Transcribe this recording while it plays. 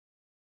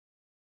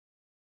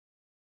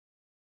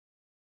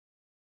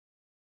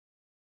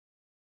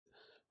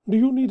Do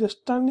you need a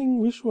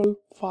stunning visual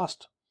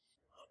fast?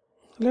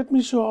 Let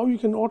me show how you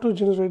can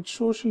auto-generate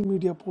social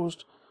media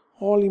posts,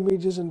 all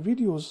images and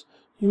videos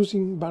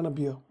using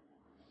Bannerbear.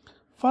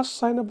 First,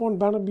 sign up on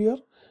Bannerbear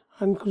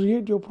and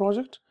create your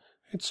project.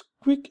 It's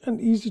quick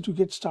and easy to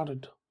get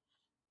started.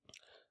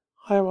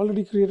 I have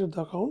already created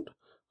the account.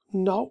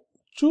 Now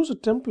choose a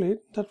template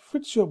that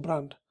fits your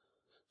brand.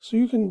 So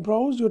you can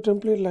browse your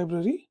template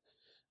library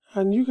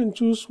and you can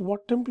choose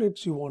what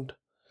templates you want.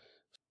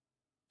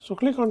 So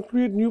click on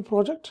create new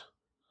project.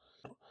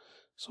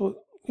 So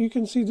you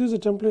can see this is a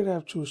template I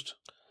have chosen.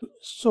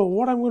 So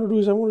what I'm going to do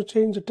is I'm going to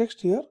change the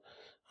text here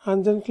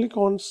and then click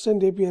on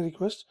send API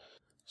request.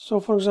 So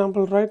for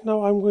example, right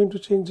now I'm going to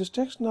change this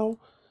text now.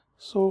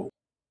 So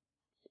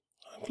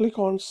click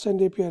on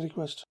send API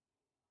request.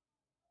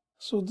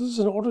 So this is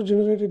an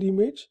auto-generated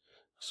image.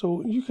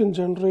 So you can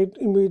generate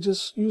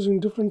images using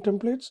different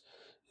templates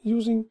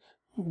using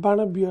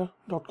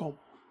bannerbear.com.